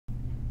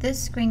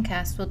This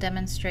screencast will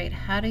demonstrate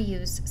how to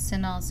use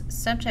CINAHL's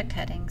subject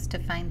headings to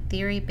find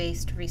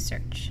theory-based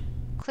research.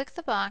 Click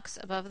the box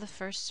above the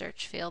first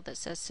search field that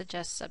says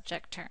Suggest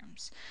Subject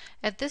Terms.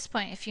 At this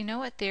point, if you know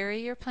what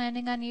theory you're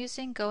planning on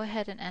using, go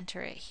ahead and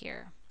enter it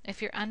here.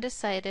 If you're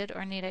undecided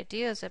or need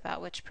ideas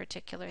about which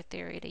particular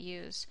theory to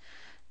use,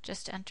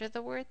 just enter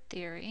the word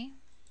theory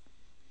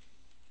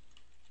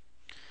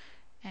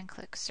and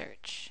click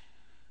Search.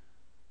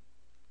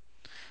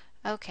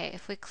 Okay,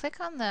 if we click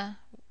on the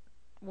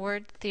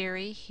word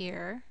theory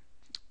here,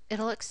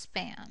 it'll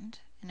expand,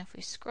 and if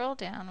we scroll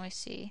down we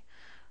see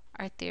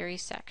our theory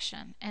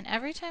section, and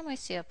every time we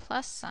see a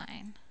plus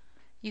sign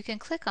you can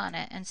click on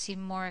it and see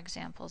more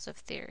examples of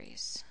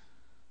theories.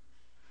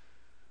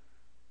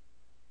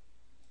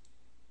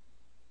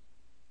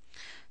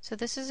 So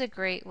this is a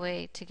great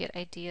way to get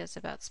ideas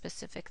about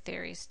specific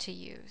theories to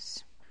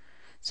use.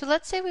 So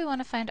let's say we want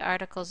to find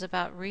articles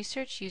about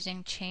research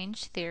using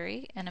change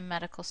theory in a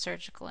medical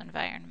surgical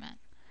environment.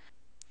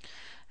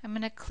 I'm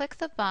going to click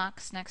the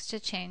box next to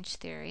change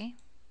theory,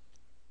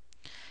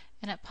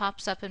 and it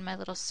pops up in my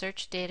little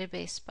search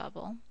database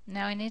bubble.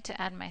 Now I need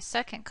to add my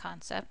second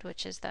concept,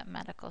 which is that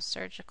medical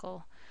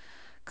surgical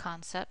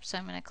concept. So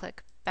I'm going to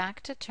click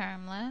back to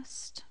term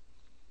list,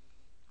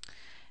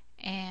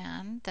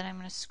 and then I'm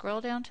going to scroll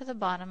down to the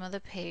bottom of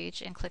the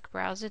page and click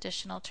browse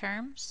additional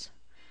terms.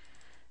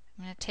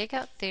 I'm going to take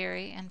out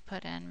theory and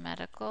put in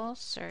medical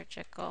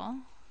surgical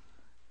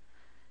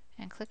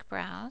and click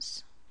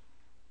browse.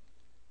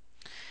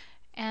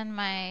 And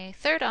my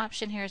third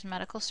option here is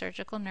medical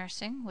surgical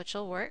nursing, which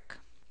will work.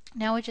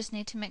 Now we just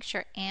need to make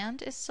sure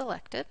 "and" is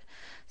selected,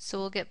 so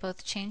we'll get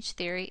both change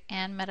theory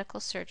and medical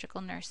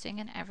surgical nursing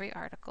in every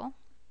article.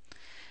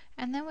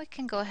 And then we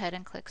can go ahead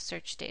and click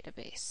search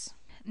database.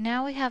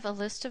 Now we have a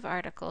list of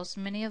articles,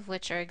 many of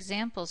which are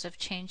examples of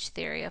change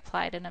theory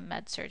applied in a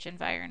med-surg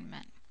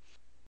environment.